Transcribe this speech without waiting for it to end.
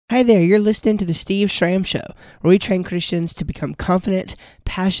Hi there, you're listening to the Steve Schramm Show, where we train Christians to become confident,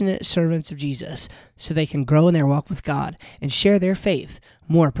 passionate servants of Jesus so they can grow in their walk with God and share their faith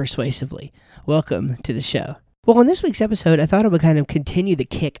more persuasively. Welcome to the show. Well, on this week's episode, I thought I would kind of continue the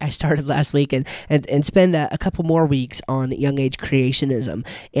kick I started last week and spend a couple more weeks on young age creationism.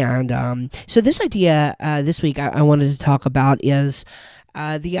 And so this idea this week I wanted to talk about is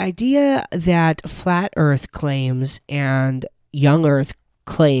the idea that flat earth claims and young earth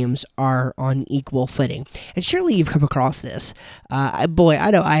claims are on equal footing. And surely you've come across this. I know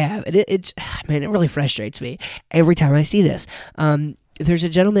I have. It really frustrates me every time I see this. There's a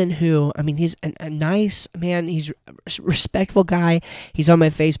gentleman who, he's a nice man. He's a respectful guy. He's on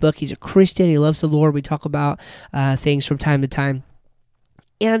my Facebook. He's a Christian. He loves the Lord. We talk about things from time to time.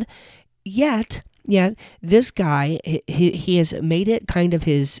 And yet this guy, he has made it kind of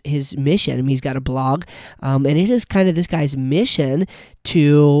his mission. He's got a blog, and it is kind of this guy's mission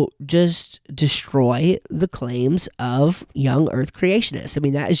to just destroy the claims of young earth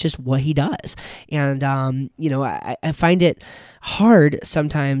creationists. That is just what he does. And, I find it hard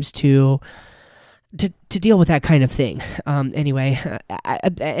sometimes to deal with that kind of thing. I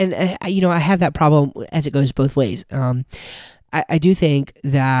have that problem as it goes both ways. I do think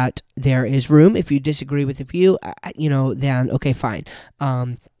that there is room. If you disagree with the view, then okay, fine.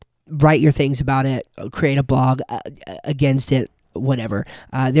 Write your things about it, create a blog against it, whatever.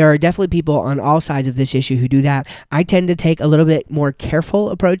 There are definitely people on all sides of this issue who do that. I tend to take a little bit more careful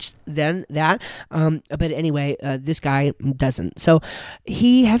approach than that. But anyway, this guy doesn't. So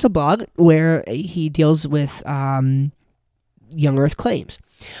he has a blog where he deals with young earth claims.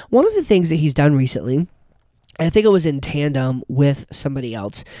 One of the things that he's done recently, I think it was in tandem with somebody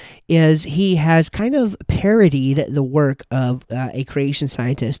else, is he has kind of parodied the work of a creation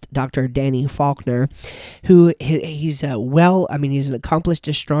scientist, Dr. Danny Faulkner, who he's he's an accomplished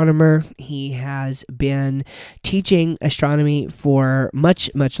astronomer. He has been teaching astronomy for much,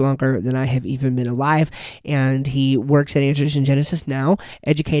 much longer than I have even been alive, and he works at Answers in Genesis now,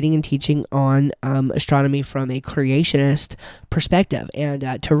 educating and teaching on astronomy from a creationist perspective.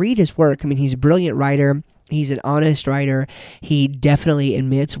 And to read his work, he's a brilliant writer. He's an honest writer. He definitely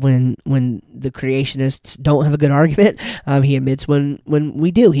admits when the creationists don't have a good argument. He admits when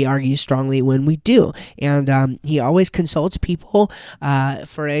we do. He argues strongly when we do. And he always consults people.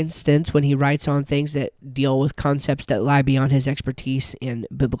 For instance, when he writes on things that deal with concepts that lie beyond his expertise in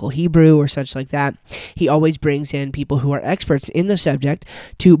biblical Hebrew or such like that, he always brings in people who are experts in the subject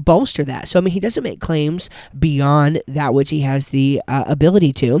to bolster that. So, he doesn't make claims beyond that which he has the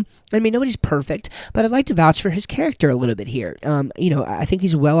ability to. Nobody's perfect, but I'd like to vouch for his character a little bit here. I think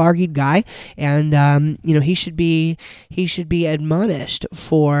he's a well-argued guy, and he should be admonished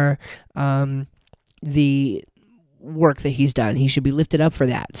for the work that he's done. He should be lifted up for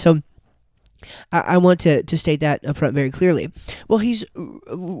that. So I want to state that up front very clearly. Well, he's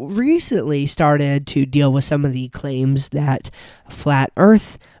recently started to deal with some of the claims that flat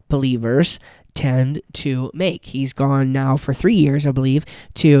earth believers tend to make. He's gone now for 3 years, I believe,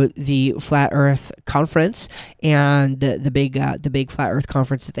 to the Flat Earth Conference and the big Flat Earth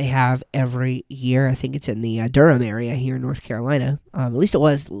Conference that they have every year. I think it's in the Durham area here in North Carolina. At least it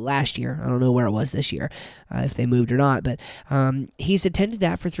was last year. I don't know where it was this year, if they moved or not. But he's attended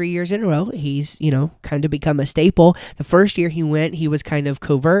that for 3 years in a row. He's kind of become a staple. The first year he went, he was kind of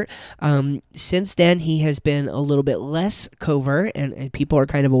covert. Since then, he has been a little bit less covert, and people are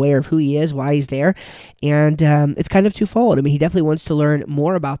kind of aware of who he is, why he's there, and it's kind of twofold. He definitely wants to learn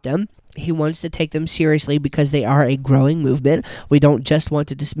more about them. He wants to take them seriously because they are a growing movement. We don't just want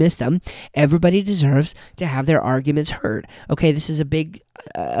to dismiss them. Everybody deserves to have their arguments heard. Okay, this is a big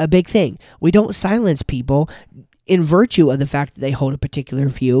thing. We don't silence people in virtue of the fact that they hold a particular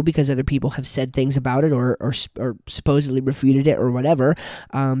view because other people have said things about it or supposedly refuted it or whatever.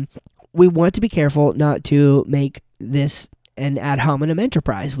 We want to be careful not to make this an ad hominem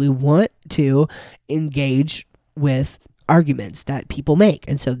enterprise. We want to engage with arguments that people make,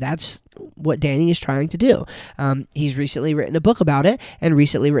 and so that's what Danny is trying to do. He's recently written a book about it, and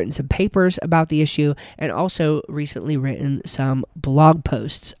recently written some papers about the issue, and also recently written some blog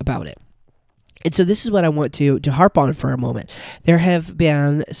posts about it. And so this is what I want to harp on for a moment. There have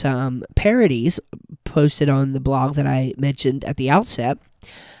been some parodies posted on the blog that I mentioned at the outset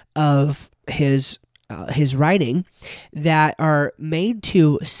of his writing that are made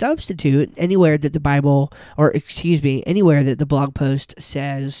to substitute anywhere that the blog post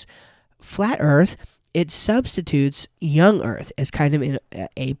says flat earth, it substitutes young earth as kind of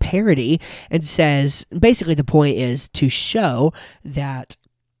a parody and says, basically the point is to show that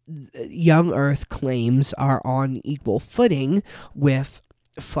young earth claims are on equal footing with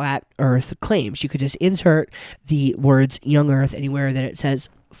flat Earth claims. You could just insert the words young Earth anywhere that it says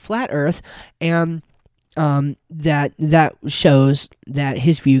flat Earth, and that shows that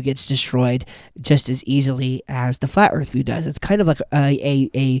his view gets destroyed just as easily as the flat Earth view does. It's kind of like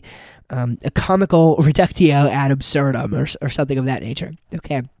a comical reductio ad absurdum or something of that nature.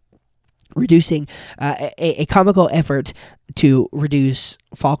 Okay. Reducing a comical effort to reduce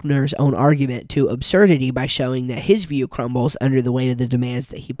Faulkner's own argument to absurdity by showing that his view crumbles under the weight of the demands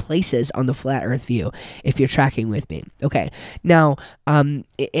that he places on the flat Earth view, if you're tracking with me. Okay, now,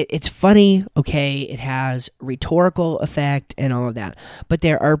 it's funny, okay, it has rhetorical effect and all of that, but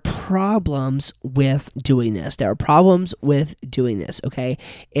there are problems with doing this. Okay?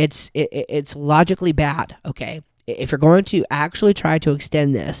 It's logically bad, okay? If you're going to actually try to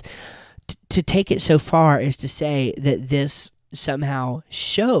extend this, to take it so far as to say that this somehow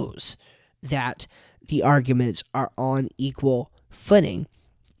shows that the arguments are on equal footing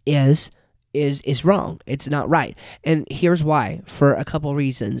is wrong. It's not right. And here's why, for a couple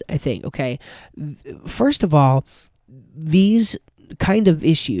reasons, I think, okay? First of all, these kind of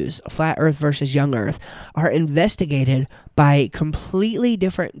issues, flat Earth versus young Earth, are investigated by completely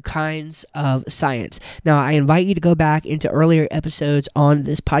different kinds of science. Now, I invite you to go back into earlier episodes on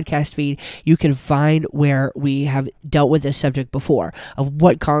this podcast feed. You can find where we have dealt with this subject before, of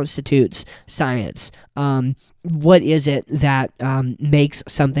what constitutes science. What is it that makes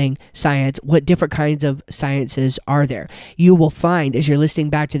something science? What different kinds of sciences are there? You will find, as you're listening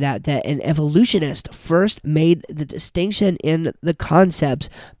back to that an evolutionist first made the distinction in the concepts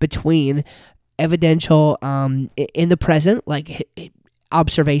between evidential in the present, like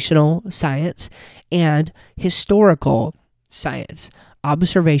observational science, and historical science.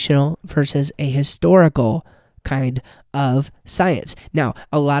 Observational versus a historical kind of science. Now,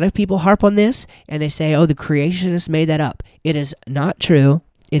 a lot of people harp on this and they say, oh, the creationists made that up. It is not true.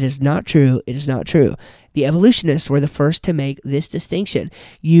 It is not true. It is not true. The evolutionists were the first to make this distinction.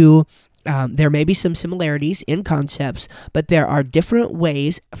 There may be some similarities in concepts, but there are different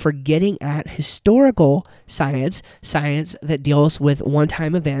ways for getting at historical science that deals with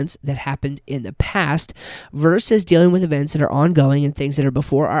one-time events that happened in the past, versus dealing with events that are ongoing and things that are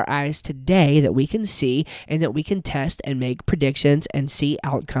before our eyes today that we can see and that we can test and make predictions and see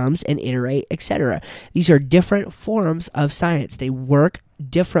outcomes and iterate, etc. These are different forms of science. They work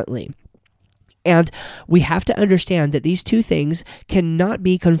differently. And we have to understand that these two things cannot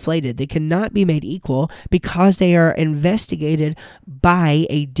be conflated. They cannot be made equal because they are investigated by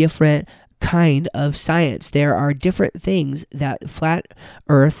a different kind of science. There are different things that flat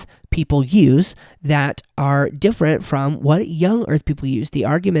Earth people use that are different from what young Earth people use. The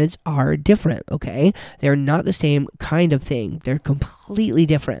arguments are different, okay? They're not the same kind of thing. They're completely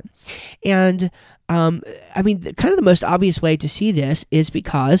different. And, kind of the most obvious way to see this is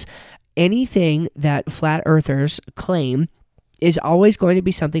because anything that flat earthers claim is always going to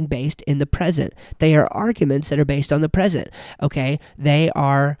be something based in the present. They are arguments that are based on the present, okay? They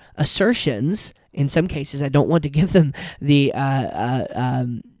are assertions. In some cases, I don't want to give them the, I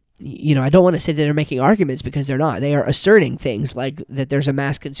don't want to say that they're making arguments because they're not. They are asserting things like that there's a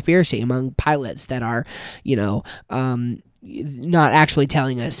mass conspiracy among pilots that are, not actually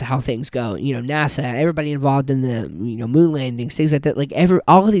telling us how things go. NASA, everybody involved in the moon landings, things like that. Like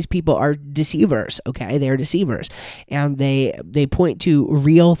all of these people are deceivers. Okay, they are deceivers, and they point to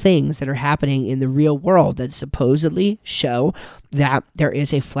real things that are happening in the real world that supposedly show that there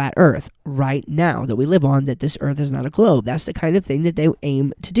is a flat Earth right now that we live on. That this Earth is not a globe. That's the kind of thing that they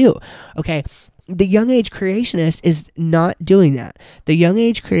aim to do. Okay. The young age creationist is not doing that. The young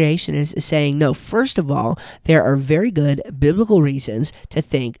age creationist is saying, no, first of all, there are very good biblical reasons to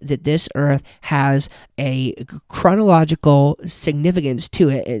think that this earth has a chronological significance to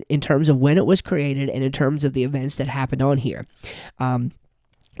it in terms of when it was created and in terms of the events that happened on here. And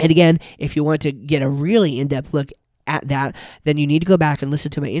again, if you want to get a really in-depth look at that, then you need to go back and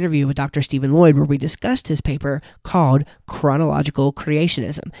listen to my interview with Dr. Stephen Lloyd, where we discussed his paper called Chronological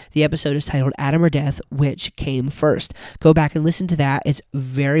Creationism. The episode is titled Adam or Death, Which Came First? Go back and listen to that. It's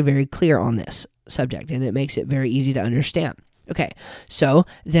very, very clear on this subject, and it makes it very easy to understand. Okay, so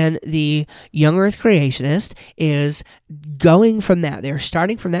then the young earth creationist is going from that. They're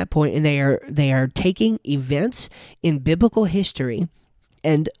starting from that point, and they are taking events in biblical history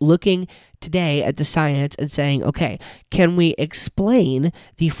and looking today at the science and saying, okay, can we explain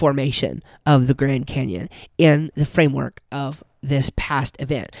the formation of the Grand Canyon in the framework of this past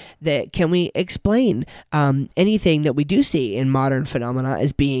event? That can we explain anything that we do see in modern phenomena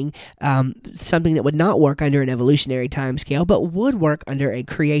as being something that would not work under an evolutionary timescale, but would work under a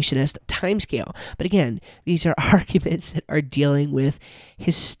creationist timescale? But again, these are arguments that are dealing with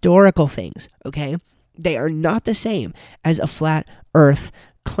historical things, okay? They are not the same as a flat earth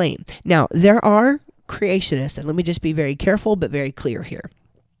claim. Now, there are creationists, and let me just be very careful but very clear here.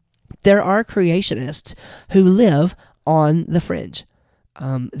 There are creationists who live on the fringe.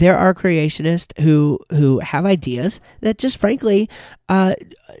 There are creationists who have ideas that just frankly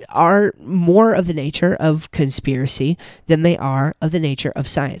are more of the nature of conspiracy than they are of the nature of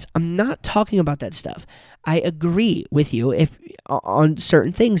science. I'm not talking about that stuff. I agree with you on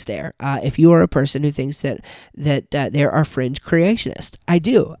certain things there. If you are a person who thinks that there are fringe creationists, I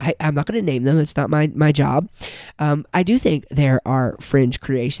do. I'm not going to name them. It's not my job. I do think there are fringe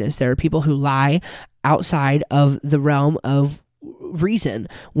creationists. There are people who lie outside of the realm of reason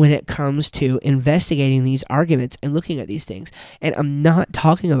when it comes to investigating these arguments and looking at these things. And I'm not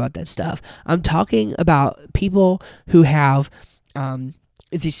talking about that stuff. I'm talking about people who have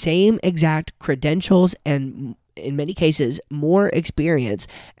the same exact credentials and in many cases more experience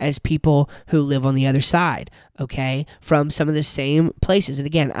as people who live on the other side, okay, from some of the same places. And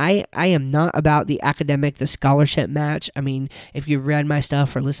again, I am not about the academic, the scholarship match. I mean, if you've read my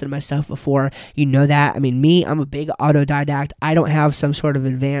stuff or listened to my stuff before, you know that. I mean, I'm a big autodidact. I don't have some sort of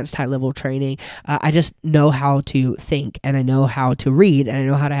advanced high-level training. I just know how to think, and I know how to read, and I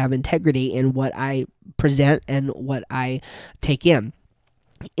know how to have integrity in what I present and what I take in.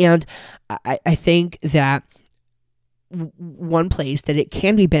 And I think that one place that it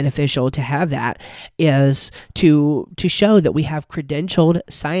can be beneficial to have that is to show that we have credentialed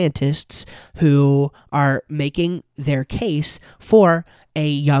scientists who are making their case for a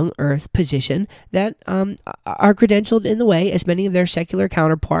young earth position that are credentialed in the way as many of their secular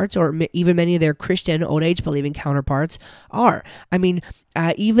counterparts or even many of their Christian old age believing counterparts are. I mean,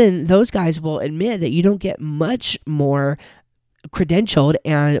 even those guys will admit that you don't get much more credentialed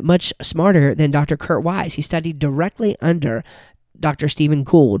and much smarter than Dr. Kurt Wise. He studied directly under Dr. Stephen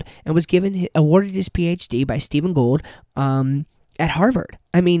Gould and was awarded his PhD by Stephen Gould at Harvard.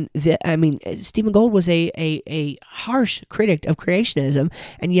 I mean, Stephen Gould was a harsh critic of creationism,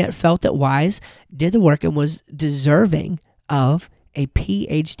 and yet felt that Wise did the work and was deserving of a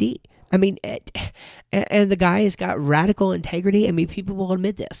PhD. I mean, and the guy has got radical integrity. I mean, people will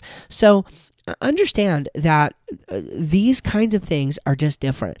admit this. So understand that these kinds of things are just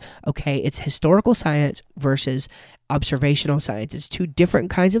different, okay? It's historical science versus observational science. It's two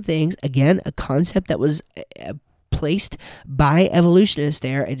different kinds of things. Again, a concept that was placed by evolutionists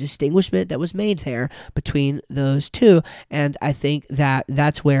there, a distinguishment that was made there between those two, and I think that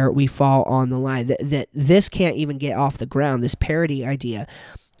that's where we fall on the line, that this can't even get off the ground, this parody idea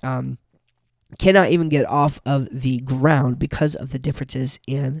cannot even get off of the ground because of the differences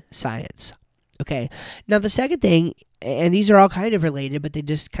in science. Okay, now the second thing, and these are all kind of related, but they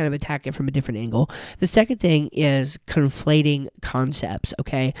just kind of attack it from a different angle. The second thing is conflating concepts,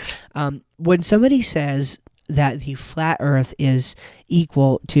 okay? When somebody says that the flat earth is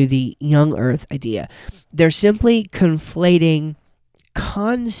equal to the young earth idea, they're simply conflating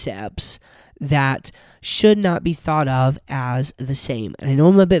concepts that should not be thought of as the same. And I know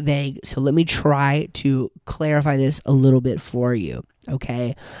I'm a bit vague, so let me try to clarify this a little bit for you,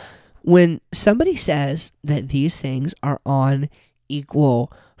 okay? When somebody says that these things are on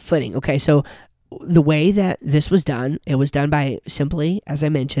equal footing, okay, so the way that this was done, it was done by simply, as I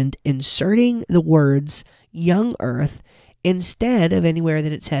mentioned, inserting the words young earth instead of anywhere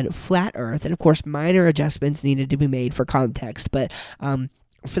that it said flat earth. And of course, minor adjustments needed to be made for context, but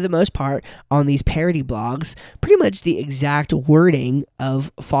for the most part, on these parody blogs, pretty much the exact wording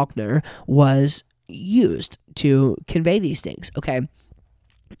of Faulkner was used to convey these things, okay?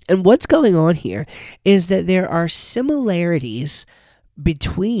 And what's going on here is that there are similarities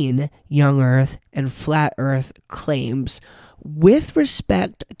between young earth and flat earth claims with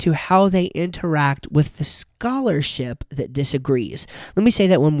respect to how they interact with the scholarship that disagrees. Let me say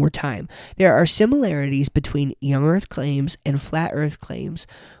that one more time. There are similarities between young earth claims and flat earth claims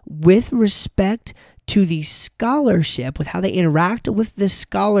with respect to the scholarship, with how they interact with the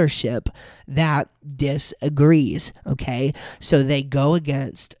scholarship that disagrees, okay? So they go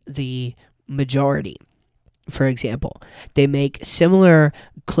against the majority. For example, they make similar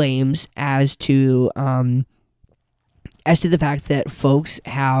claims as to the fact that folks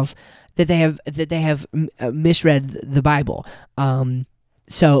have misread the Bible.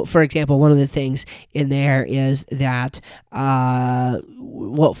 So, for example, one of the things in there is that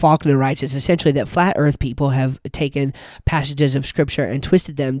what Faulkner writes is essentially that flat earth people have taken passages of scripture and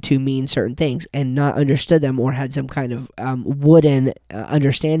twisted them to mean certain things and not understood them or had some kind of wooden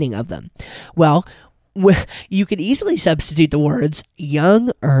understanding of them. Well, you could easily substitute the words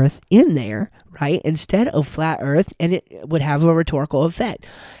young earth in there, right, instead of flat earth, and it would have a rhetorical effect.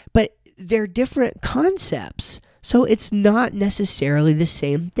 But they're different concepts. So it's not necessarily the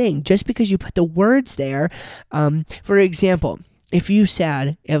same thing. Just because you put the words there, for example, if you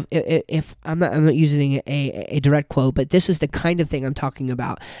said, if I'm not using a direct quote, but this is the kind of thing I'm talking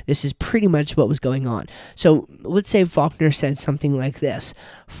about. This is pretty much what was going on. So let's say Faulkner said something like this: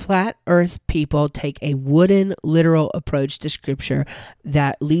 flat earth people take a wooden, literal approach to scripture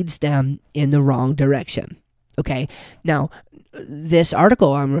that leads them in the wrong direction. Okay, now this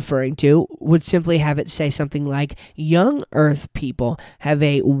article I'm referring to would simply have it say something like, young earth people have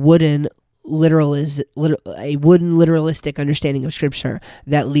a wooden literalistic understanding of scripture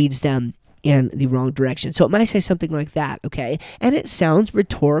that leads them in the wrong direction. So it might say something like that, okay? And it sounds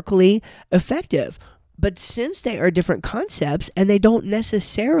rhetorically effective. But since they are different concepts and they don't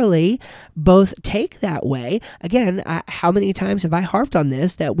necessarily both take that way, again, how many times have I harped on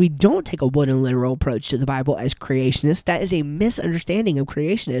this, that we don't take a wooden literal approach to the Bible as creationists? That is a misunderstanding of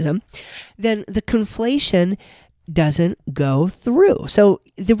creationism. Then the conflation doesn't go through. So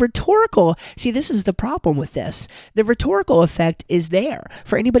the rhetorical, this is the problem with this. The rhetorical effect is there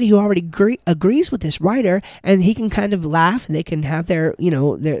for anybody who already agrees with this writer, and he can kind of laugh, and they can have their,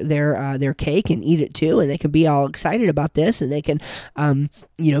 their cake and eat it too, and they can be all excited about this, and they can,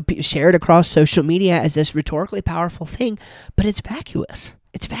 share it across social media as this rhetorically powerful thing, but it's vacuous.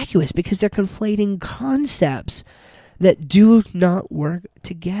 It's vacuous because they're conflating concepts that do not work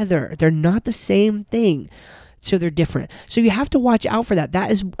together. They're not the same thing. So they're different. So you have to watch out for that.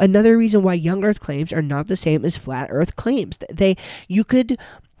 That is another reason why young earth claims are not the same as flat earth claims. You could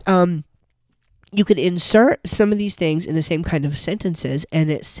insert some of these things in the same kind of sentences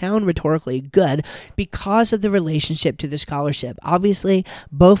and it sound rhetorically good because of the relationship to the scholarship. Obviously,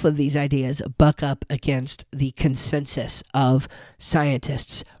 both of these ideas buck up against the consensus of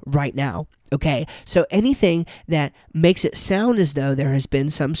scientists right now. Okay, so anything that makes it sound as though there has been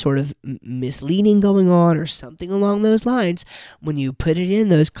some sort of misleading going on or something along those lines, when you put it in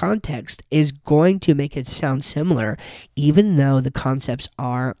those contexts, is going to make it sound similar, even though the concepts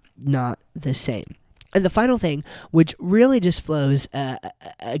are not the same. And the final thing, which really just flows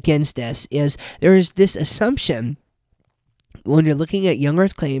against this, is there is this assumption when you're looking at young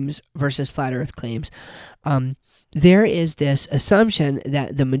earth claims versus flat earth claims, there is this assumption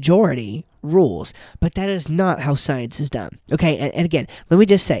that the majority rules, but that is not how science is done. Okay, and again, let me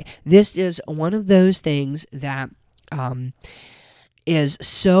just say, this is one of those things that is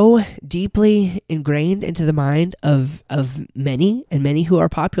so deeply ingrained into the mind of many who are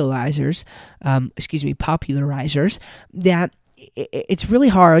popularizers, that it's really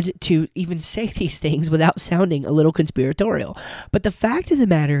hard to even say these things without sounding a little conspiratorial. But the fact of the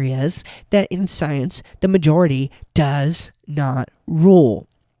matter is that in science, the majority does not rule.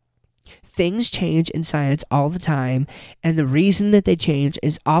 Things change in science all the time, and the reason that they change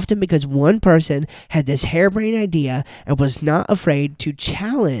is often because one person had this harebrained idea and was not afraid to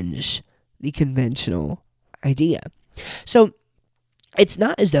challenge the conventional idea. So it's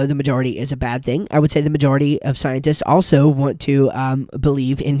not as though the majority is a bad thing. I would say the majority of scientists also want to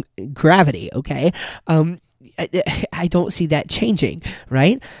believe in gravity, okay? I don't see that changing,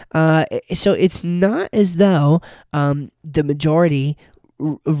 right? So it's not as though the majority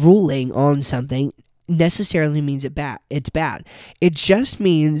ruling on something necessarily means it's bad. It just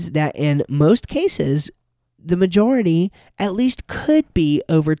means that in most cases, the majority at least could be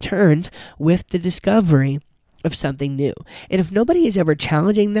overturned with the discovery of something new. And if nobody is ever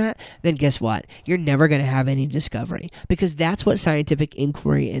challenging that, then guess what? You're never going to have any discovery, because that's what scientific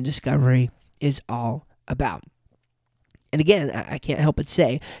inquiry and discovery is all about. And again, I can't help but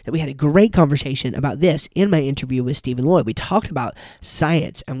say that we had a great conversation about this in my interview with Stephen Lloyd. We talked about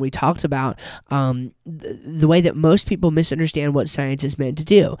science, and we talked about the way that most people misunderstand what science is meant to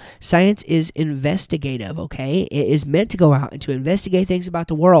do. Science is investigative, okay? It is meant to go out and to investigate things about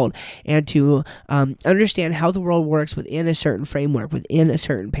the world and to understand how the world works within a certain framework, within a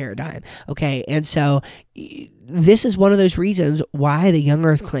certain paradigm, okay? And so this is one of those reasons why the young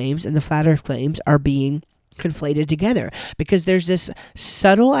earth claims and the flat earth claims are being conflated together, because there's this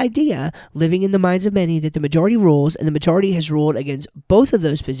subtle idea living in the minds of many that the majority rules, and the majority has ruled against both of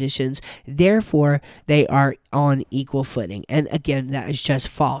those positions. Therefore, they are on equal footing. And again, that is just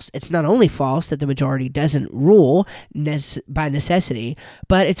false. It's not only false that the majority doesn't rule by necessity,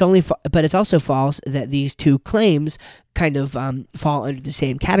 but it's also false that these two claims kind of fall under the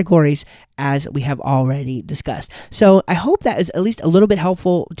same categories as we have already discussed. So I hope that is at least a little bit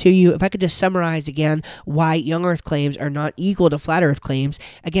helpful to you. If I could just summarize again why young earth claims are not equal to flat earth claims.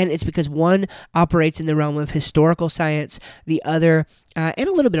 Again, it's because one operates in the realm of historical science, the other, and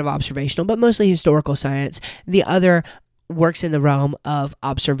a little bit of observational, but mostly historical science. The other works in the realm of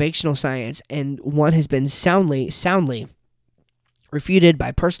observational science, and one has been soundly refuted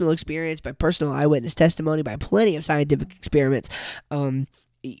by personal experience, by personal eyewitness testimony, by plenty of scientific experiments.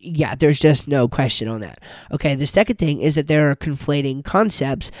 Yeah, there's just no question on that. Okay, the second thing is that there are conflating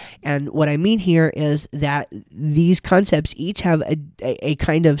concepts, and what I mean here is that these concepts each have a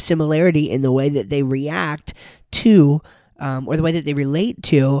kind of similarity in the way that they react to, or the way that they relate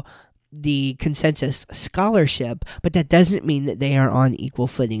to the consensus scholarship, but that doesn't mean that they are on equal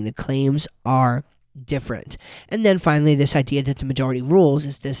footing. The claims are different. And then finally, this idea that the majority rules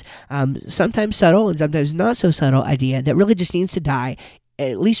is this sometimes subtle and sometimes not so subtle idea that really just needs to die,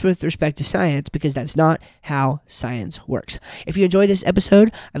 at least with respect to science, because that's not how science works. If you enjoyed this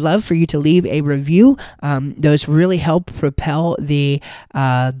episode, I'd love for you to leave a review. Those really help propel the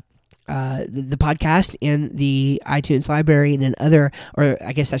podcast in the iTunes library and in other, or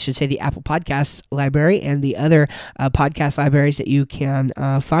I guess I should say the Apple Podcasts library and the other podcast libraries that you can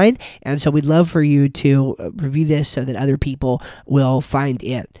find. And so we'd love for you to review this so that other people will find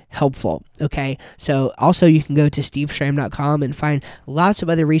it helpful. Okay, so also you can go to steveschramm.com and find lots of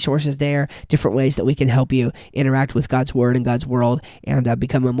other resources there, different ways that we can help you interact with God's Word and God's world and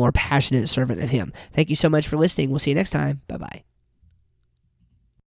become a more passionate servant of Him. Thank you so much for listening. We'll see you next time. Bye-bye.